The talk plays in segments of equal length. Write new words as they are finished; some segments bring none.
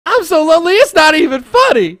I'm so lonely, it's not even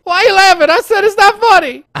funny. Why are you laughing? I said it's not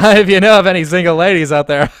funny. If you know of any single ladies out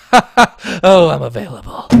there, oh, I'm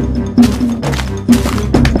available.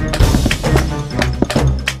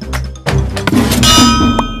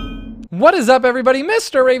 What is up, everybody?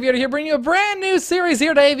 Mr. Aviator here, bringing you a brand new series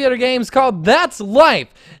here to Aviator Games called That's Life.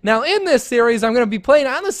 Now, in this series, I'm going to be playing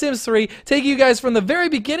on The Sims 3, taking you guys from the very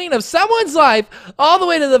beginning of someone's life all the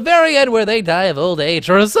way to the very end where they die of old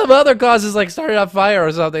age or some other causes like starting on fire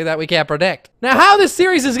or something that we can't predict. Now, how this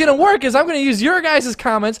series is going to work is I'm going to use your guys'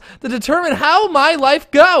 comments to determine how my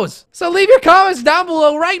life goes. So leave your comments down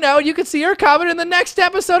below right now, and you can see your comment in the next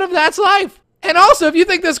episode of That's Life. And also, if you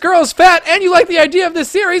think this girl is fat and you like the idea of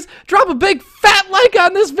this series, drop a big fat like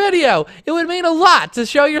on this video. It would mean a lot to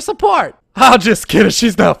show your support. I'll just kidding,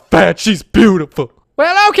 she's not fat, she's beautiful.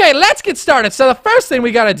 Well, okay, let's get started. So the first thing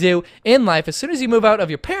we gotta do in life, as soon as you move out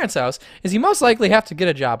of your parents' house, is you most likely have to get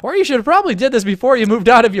a job. Or you should have probably did this before you moved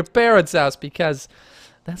out of your parents' house, because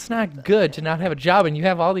that's not good to not have a job and you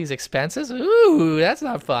have all these expenses. Ooh, that's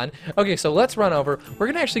not fun. Okay, so let's run over. We're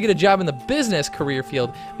gonna actually get a job in the business career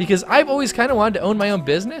field because I've always kind of wanted to own my own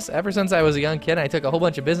business ever since I was a young kid. I took a whole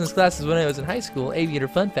bunch of business classes when I was in high school. Aviator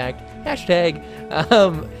fun fact, hashtag.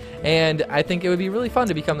 And I think it would be really fun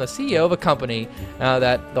to become the CEO of a company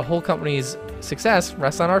that the whole company's success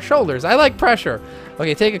rests on our shoulders. I like pressure.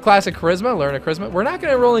 Okay, take a class of charisma, learn a charisma. We're not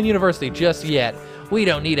gonna enroll in university just yet. We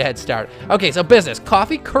don't need a head start. Okay, so business,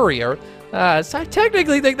 coffee courier. So I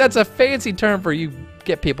technically think that's a fancy term for you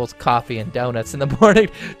get people's coffee and donuts in the morning.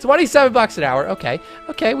 27 bucks an hour. Okay,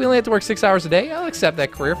 we only have to work 6 hours a day. I'll accept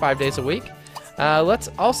that career 5 days a week. Let's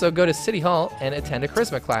also go to City Hall and attend a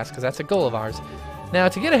charisma class because that's a goal of ours. Now,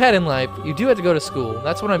 to get ahead in life, you do have to go to school.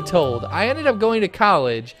 That's what I'm told. I ended up going to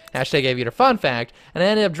college, hashtag Aviator fun fact, and I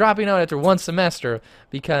ended up dropping out after 1 semester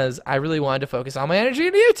because I really wanted to focus all my energy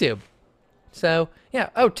into YouTube. So, yeah.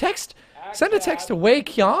 Oh, send a text to Wei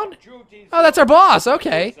Kyan? Oh, that's our boss.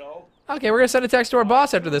 Okay. Okay, we're going to send a text to our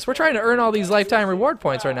boss after this. We're trying to earn all these lifetime reward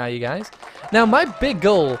points right now, you guys. Now, my big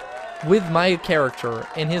goal with my character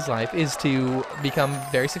in his life is to become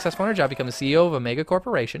very successful in our job, become the CEO of a mega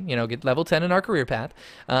corporation, you know, get level 10 in our career path,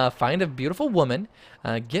 find a beautiful woman,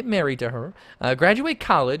 get married to her, graduate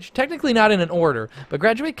college, technically not in an order, but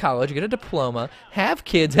graduate college, get a diploma, have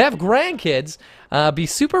kids, have grandkids, be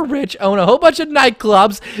super rich, own a whole bunch of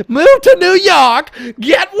nightclubs, move to New York,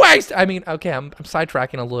 get wasted. I mean, okay, I'm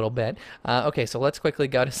sidetracking a little bit. Okay, so let's quickly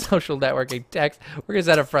go to social networking text. We're going to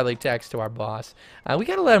send a friendly text to our boss. We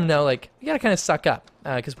got to let him know, like, we got to kind of suck up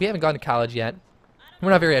because we haven't gone to college yet. We're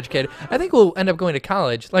not very educated. I think we'll end up going to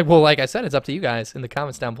college. Like I said, it's up to you guys in the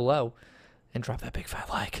comments down below. And drop that big fat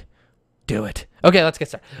like. Do it. Okay, let's get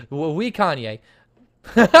started. We Kanye.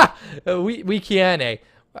 we Kiane.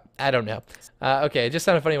 I don't know. Okay, it just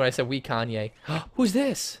sounded funny when I said we Kanye. Who's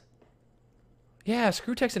this? Yeah,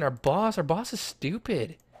 screw texting our boss. Our boss is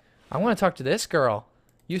stupid. I want to talk to this girl.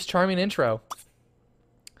 Use charming intro.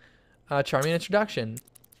 Charming introduction.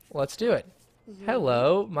 Let's do it.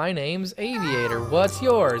 Hello, my name's Aviator. What's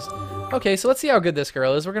yours? Okay, so let's see how good this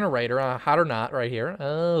girl is. We're gonna rate her, hot or not, right here.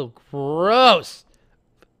 Oh, gross.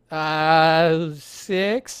 6?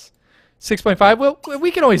 6.5? Well,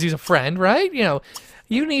 we can always use a friend, right? You know,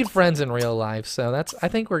 you need friends in real life, so I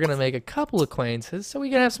think we're gonna make a couple acquaintances so we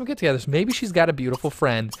can have some get-togethers. Maybe she's got a beautiful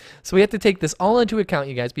friend. So we have to take this all into account,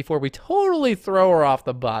 you guys, before we totally throw her off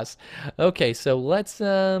the bus. Okay, so let's,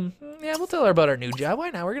 yeah, we'll tell her about our new job. Why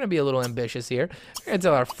not? We're gonna be a little ambitious here. We're gonna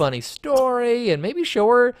tell our funny story and maybe show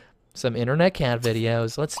her some internet cat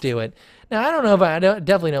videos. Let's do it. Now, I don't know if I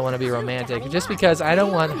definitely don't want to be romantic, just because I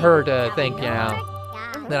don't want her to think, you know,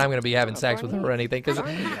 that I'm going to be having sex with her or anything, because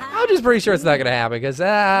I'm just pretty sure it's not going to happen,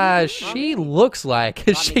 because she looks like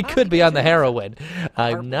she could be on the heroin.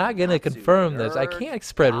 I'm not going to confirm this. I can't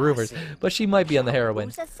spread rumors, but she might be on the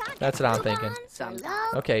heroin. That's what I'm thinking.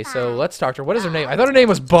 Okay, so let's talk to her. What is her name? I thought her name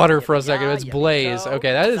was Butter for a second. It's Blaze.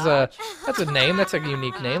 Okay, that's a name. That's a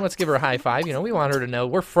unique name. Let's give her a high five. You know, we want her to know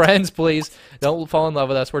we're friends, please. Don't fall in love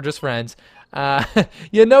with us. We're just friends.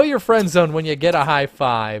 You know your friend zone when you get a high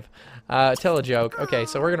five. Tell a joke. Okay,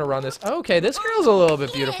 so we're gonna run this. Okay, this girl's a little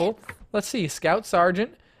bit beautiful. Let's see, Scout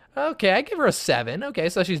Sergeant. Okay, I give her a 7. Okay,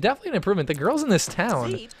 so she's definitely an improvement. The girls in this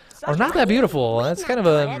town are not that beautiful. That's kind of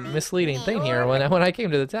a misleading thing here. When I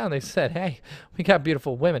came to the town, they said, hey, we got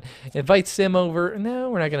beautiful women. Invite Sim over. No,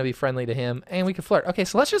 we're not gonna be friendly to him. And we can flirt. Okay,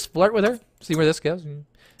 so let's just flirt with her. See where this goes.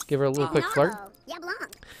 Give her a little quick flirt.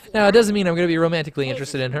 Now, it doesn't mean I'm gonna be romantically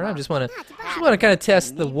interested in her. I just wanna kind of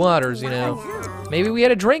test the waters, you know. Maybe we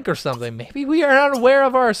had a drink or something. Maybe we are not aware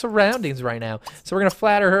of our surroundings right now. So we're going to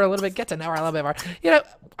flatter her a little bit, get to know her a little bit more. You know,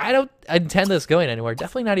 I don't intend this going anywhere.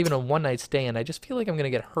 Definitely not even a one-night stand. I just feel like I'm going to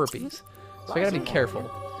get herpes. So I got to be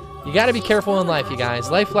careful. You got to be careful in life, you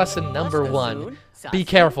guys. Life lesson number 1. Be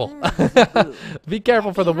careful. Be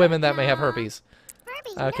careful for the women that may have herpes.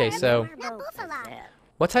 Okay, so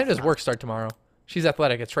what time does work start tomorrow? She's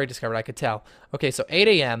athletic. It's trade discovered. I could tell. Okay, so 8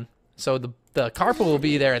 a.m. So the carpool will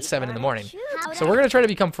be there at 7 in the morning. So we're going to try to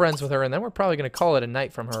become friends with her, and then we're probably going to call it a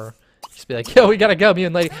night from her. Just be like, yo, we got to go, me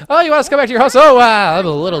and lady. Oh, you want us to come back to your house? Oh, wow, I'm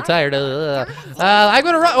a little tired. I'm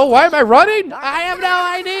going to run. Oh, why am I running? I have no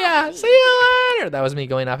idea. See you later. That was me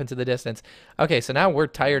going off into the distance. Okay, so now we're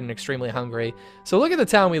tired and extremely hungry. So look at the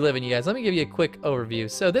town we live in, you guys. Let me give you a quick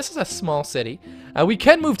overview. So this is a small city. We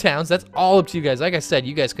can move towns. That's all up to you guys. Like I said,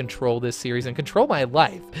 you guys control this series and control my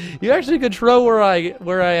life. You actually control where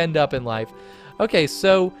I end up in life. Okay,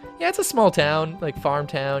 so yeah, it's a small town, like farm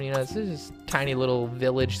town. You know, it's just a tiny little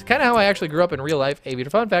village. It's kind of how I actually grew up in real life. Aviator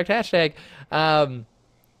fun fact hashtag. I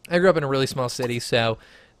grew up in a really small city, so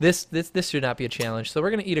this should not be a challenge. So we're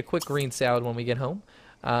gonna eat a quick green salad when we get home,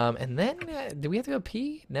 and then do we have to go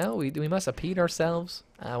pee? No, we must have peed ourselves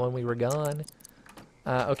when we were gone.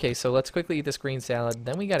 Okay, so let's quickly eat this green salad.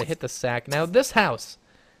 Then we gotta hit the sack. Now this house.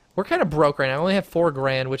 We're kind of broke right now. I only have $4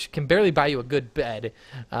 grand, which can barely buy you a good bed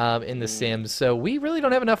in The Sims. So we really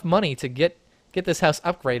don't have enough money to get this house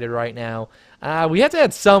upgraded right now. We have to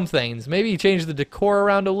add some things. Maybe change the decor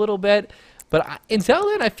around a little bit. But until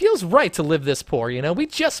then, it feels right to live this poor. You know, we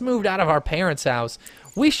just moved out of our parents' house.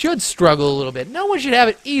 We should struggle a little bit. No one should have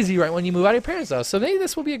it easy right when you move out of your parents' house. So maybe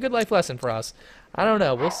this will be a good life lesson for us. I don't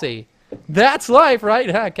know. We'll see. That's life, right?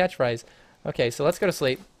 Catchphrase. Okay, so let's go to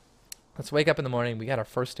sleep. Let's wake up in the morning. We got our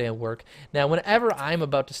first day of work. Now, whenever I'm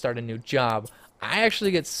about to start a new job, I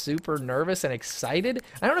actually get super nervous and excited.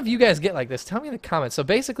 I don't know if you guys get like this. Tell me in the comments. So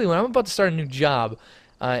basically, when I'm about to start a new job,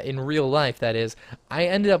 in real life, that is, I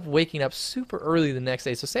ended up waking up super early the next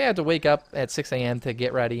day. So say I had to wake up at 6 a.m. to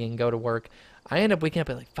get ready and go to work. I end up waking up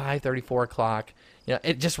at like 5:30, 4 o'clock. You know,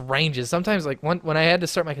 it just ranges. Sometimes, like when I had to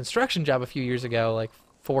start my construction job a few years ago, like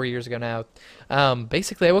 4 years ago now,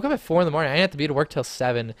 basically I woke up at 4 in the morning. I didn't have to be to work till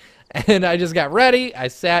 7, and I just got ready. I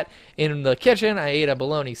sat in the kitchen. I ate a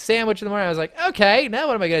bologna sandwich in the morning. I was like, okay, now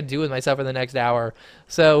what am I gonna do with myself for the next hour?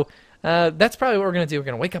 So that's probably what we're gonna do. We're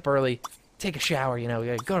gonna wake up early, take a shower. You know, we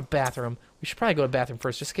gotta go to the bathroom. We should probably go to the bathroom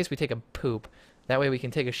first, just in case we take a poop. That way we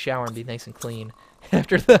can take a shower and be nice and clean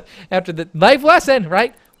after the life lesson,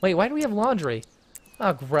 right? Wait, why do we have laundry?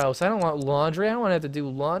 Oh, gross. I don't want laundry. I don't want to have to do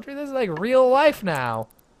laundry. This is like real life now.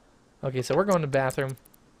 Okay, so we're going to the bathroom.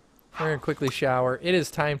 We're going to quickly shower. It is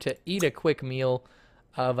time to eat a quick meal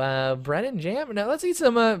of bread and jam. Now, let's eat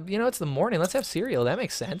some, you know, it's the morning. Let's have cereal. That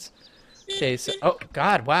makes sense. Okay, so, oh,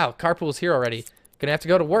 God, wow. Carpool's here already. Gonna have to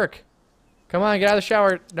go to work. Come on, get out of the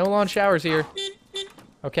shower. No long showers here.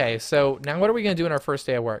 Okay, so now what are we going to do in our first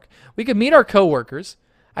day of work? We could meet our coworkers.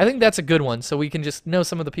 I think that's a good one, so we can just know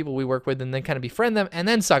some of the people we work with and then kind of befriend them and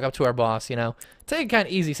then suck up to our boss, you know. Take it kind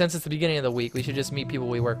of easy since it's the beginning of the week. We should just meet people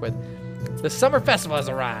we work with. The summer festival has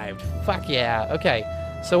arrived. Fuck yeah. Okay,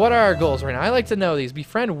 so what are our goals right now? I like to know these.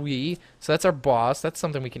 Befriend we, so that's our boss. That's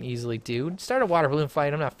something we can easily do. Start a water balloon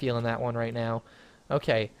fight. I'm not feeling that one right now.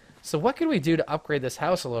 Okay, so what could we do to upgrade this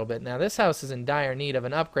house a little bit? Now, this house is in dire need of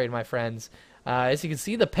an upgrade, my friends. As you can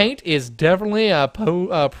see, the paint is definitely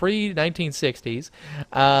pre-1960s.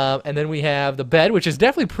 And then we have the bed, which is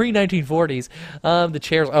definitely pre-1940s. The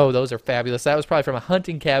chairs, oh, those are fabulous. That was probably from a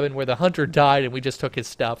hunting cabin where the hunter died and we just took his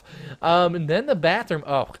stuff. And then the bathroom,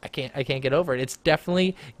 oh, I can't get over it. It's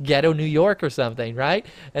definitely ghetto New York or something, right?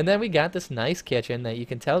 And then we got this nice kitchen that you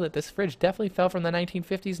can tell that this fridge definitely fell from the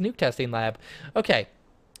 1950s nuke testing lab. Okay,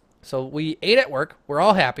 so we ate at work. We're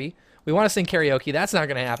all happy. We want to sing karaoke. That's not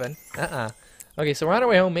going to happen. Okay, so we're on our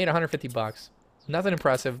way home, made 150 bucks. Nothing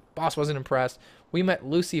impressive. Boss wasn't impressed. We met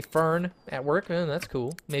Lucy Fern at work. That's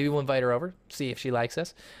cool. Maybe we'll invite her over, see if she likes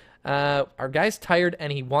us. Our guy's tired,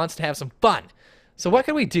 and he wants to have some fun. So what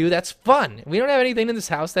can we do that's fun? We don't have anything in this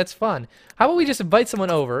house that's fun. How about we just invite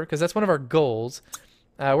someone over, because that's one of our goals.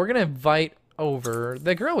 We're going to invite over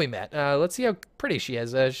the girl we met. Let's see how pretty she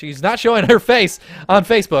is. She's not showing her face on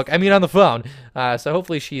Facebook. I mean on the phone. So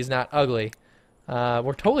hopefully she's not ugly.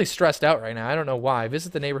 We're totally stressed out right now. I don't know why.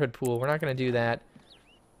 Visit the neighborhood pool. We're not going to do that.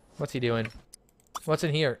 What's he doing? What's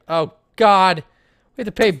in here? Oh, God. We have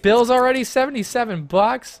to pay bills already? 77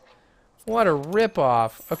 bucks? What a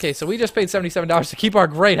ripoff. Okay, so we just paid $77 to keep our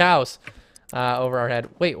great house over our head.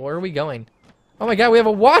 Wait, where are we going? Oh, my God. We have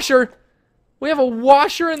a washer. We have a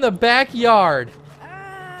washer in the backyard.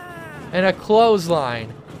 And a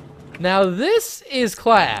clothesline. Now, this is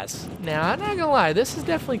class. Now, I'm not gonna lie. This is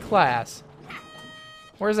definitely class.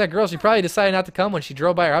 Where's that girl? She probably decided not to come when she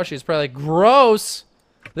drove by her house. She was probably like, gross.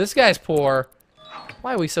 This guy's poor.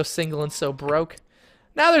 Why are we so single and so broke?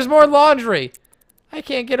 Now there's more laundry. I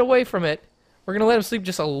can't get away from it. We're going to let him sleep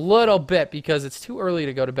just a little bit because it's too early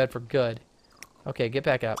to go to bed for good. Okay, get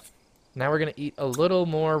back up. Now we're going to eat a little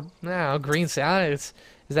more green salad. Is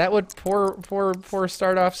that what poor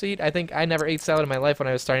start-offs eat? I think I never ate salad in my life when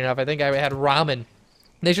I was starting off. I think I had ramen.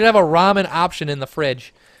 They should have a ramen option in the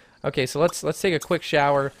fridge. Okay, so let's take a quick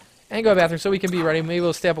shower and go to the bathroom so we can be ready. Maybe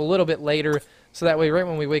we'll stay up a little bit later so that way right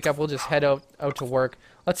when we wake up we'll just head out to work.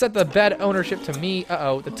 Let's set the bed ownership to me.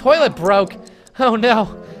 Uh-oh, the toilet broke. Oh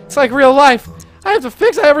no, it's like real life. I have to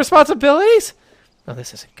fix it. I have responsibilities. Oh,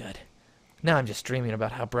 this isn't good. Now I'm just dreaming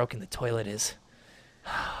about how broken the toilet is.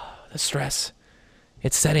 The stress.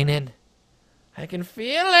 It's setting in. I can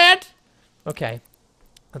feel it. Okay,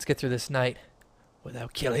 let's get through this night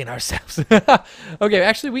without killing ourselves. Okay,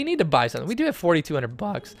 actually, we need to buy something. We do have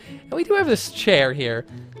 $4,200, and we do have this chair here.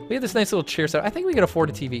 We have this nice little chair set. I think we can afford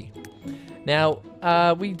a TV.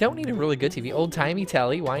 Now, we don't need a really good TV. Old-timey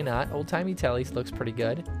telly, why not? Old-timey telly looks pretty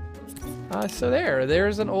good. So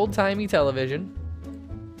there's an old-timey television.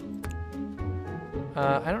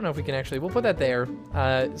 I don't know if we can actually, we'll put that there,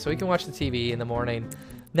 so we can watch the TV in the morning.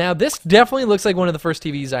 Now, this definitely looks like one of the first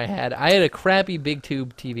TVs I had. I had a crappy big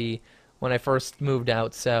tube TV when I first moved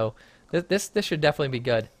out, so this should definitely be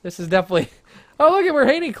good. This is definitely, oh look, we're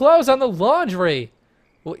hanging clothes on the laundry.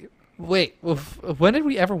 Wait, when did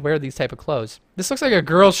we ever wear these type of clothes? This looks like a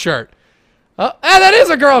girl's shirt. Oh, that is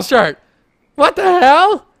a girl's shirt. What the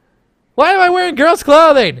hell? Why am I wearing girls'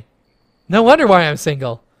 clothing? No wonder why I'm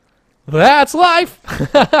single. That's life.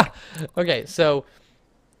 Okay, so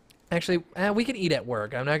actually, we can eat at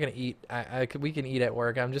work. I'm not gonna eat. We can eat at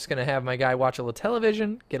work. I'm just gonna have my guy watch a little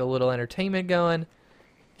television, get a little entertainment going,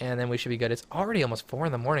 and then we should be good. It's already almost 4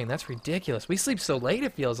 in the morning. That's ridiculous. We sleep so late.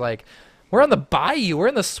 It feels like we're on the bayou. We're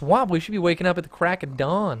in the swamp. We should be waking up at the crack of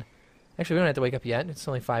dawn. Actually, we don't have to wake up yet. It's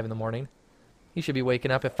only 5 in the morning. He should be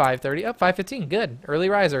waking up at 5:30. Oh, 5:15. Good. Early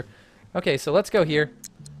riser. Okay, so let's go here.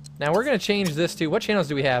 Now we're gonna change this to, what channels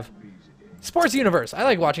do we have? Sports Universe. I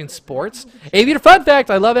like watching sports. Aviator Fun Fact.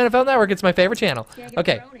 I love NFL Network. It's my favorite channel.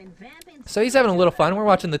 Okay. So he's having a little fun. We're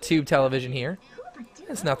watching the tube television here.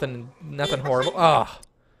 It's nothing horrible. Oh.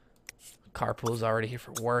 Carpool's already here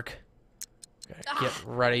for work. Gotta get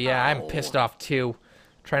ready. Yeah, I'm pissed off too.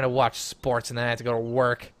 Trying to watch sports and then I have to go to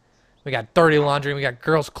work. We got dirty laundry. We got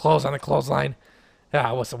girls' clothes on the clothesline.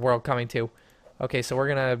 Ah, what's the world coming to? Okay, so we're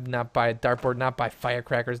gonna not buy a dartboard, not buy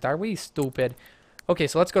firecrackers. Are we stupid? Okay,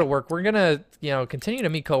 so let's go to work. We're gonna, continue to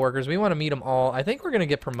meet coworkers. We want to meet them all. I think we're gonna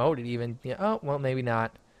get promoted even. Yeah. Oh, well, maybe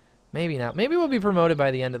not. Maybe not. Maybe we'll be promoted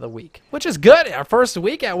by the end of the week, which is good. Our first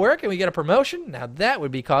week at work and we get a promotion. Now that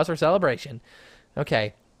would be cause for celebration.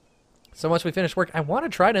 Okay. So once we finish work, I want to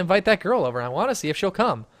try to invite that girl over. I want to see if she'll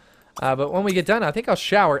come. But when we get done, I think I'll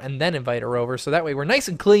shower and then invite her over. So that way we're nice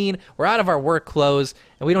and clean. We're out of our work clothes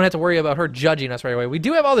and we don't have to worry about her judging us right away. We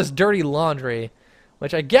do have all this dirty laundry,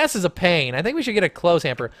 which I guess is a pain. I think we should get a clothes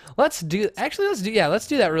hamper. Let's do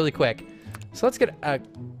that really quick. So let's get a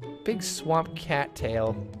big swamp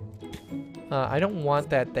cattail. I don't want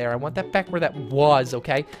that there. I want that back where that was,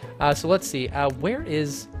 okay? So let's see. Where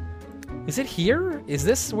is it here? Is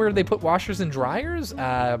this where they put washers and dryers?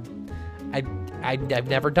 I've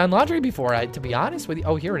never done laundry before, to be honest with you.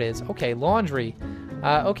 Oh, here it is. Okay, laundry.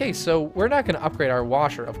 Okay, so we're not going to upgrade our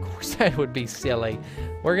washer. Of course, that would be silly.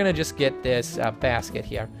 We're going to just get this basket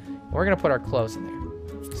here. We're going to put our clothes in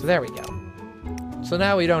there. So there we go. So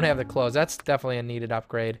now we don't have the clothes. That's definitely a needed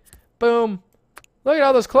upgrade. Boom. Look at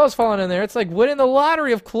all those clothes falling in there. It's like winning the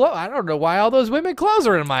lottery of clothes. I don't know why all those women clothes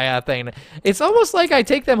are in my thing. It's almost like I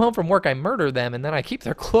take them home from work, I murder them, and then I keep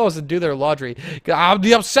their clothes and do their laundry. I'm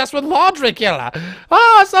the obsessed with laundry killer.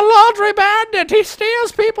 Oh, it's the laundry bandit. He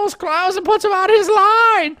steals people's clothes and puts them on his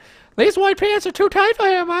line. These white pants are too tight for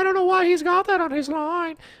him. I don't know why he's got that on his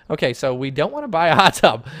line. Okay, so we don't want to buy a hot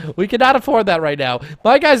tub. We cannot afford that right now.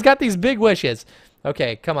 My guy's got these big wishes.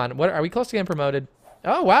 Okay, come on. What are we close to getting promoted?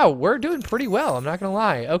 Oh, wow, we're doing pretty well, I'm not going to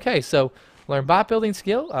lie. Okay, so learn bot building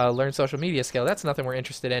skill, learn social media skill. That's nothing we're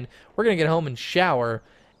interested in. We're going to get home and shower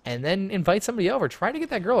and then invite somebody over. Try to get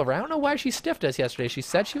that girl over. I don't know why she stiffed us yesterday. She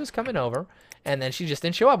said she was coming over, and then she just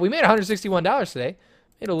didn't show up. We made $161 today.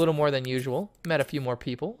 Made a little more than usual. Met a few more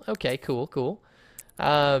people. Okay, cool, cool.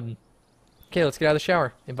 Okay, let's get out of the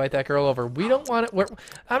shower. Invite that girl over. We don't want to...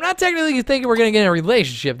 I'm not technically thinking we're going to get in a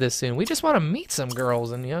relationship this soon. We just want to meet some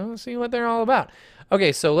girls and, see what they're all about.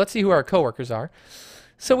 Okay, so let's see who our coworkers are.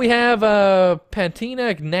 So we have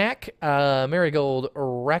Pantina Knack, Marigold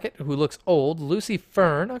Racket, who looks old. Lucy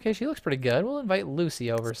Fern. Okay, she looks pretty good. We'll invite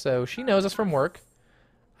Lucy over, so she knows us from work.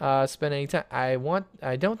 Spend any time.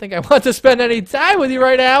 I don't think I want to spend any time with you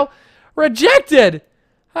right now. Rejected.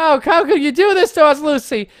 Oh, how could you do this to us,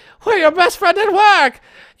 Lucy? We're your best friend at work.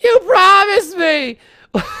 You promised me.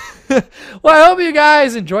 Well, I hope you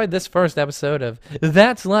guys enjoyed this first episode of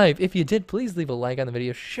That's Life. If you did, please leave a like on the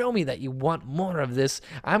video. Show me that you want more of this.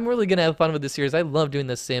 I'm really going to have fun with this series. I love doing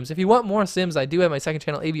the Sims. If you want more Sims, I do have my second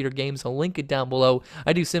channel, Aviator Games. I'll link it down below.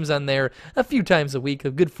 I do Sims on there a few times a week, a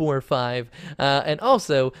good 4 or 5. And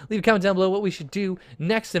also, leave a comment down below what we should do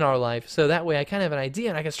next in our life. So that way I kind of have an idea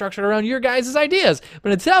and I can structure it around your guys' ideas.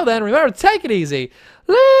 But until then, remember to take it easy.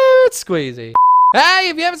 Let's squeezy. Hey,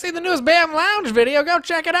 if you haven't seen the newest BAM Lounge video, go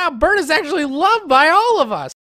check it out. Bert is actually loved by all of us.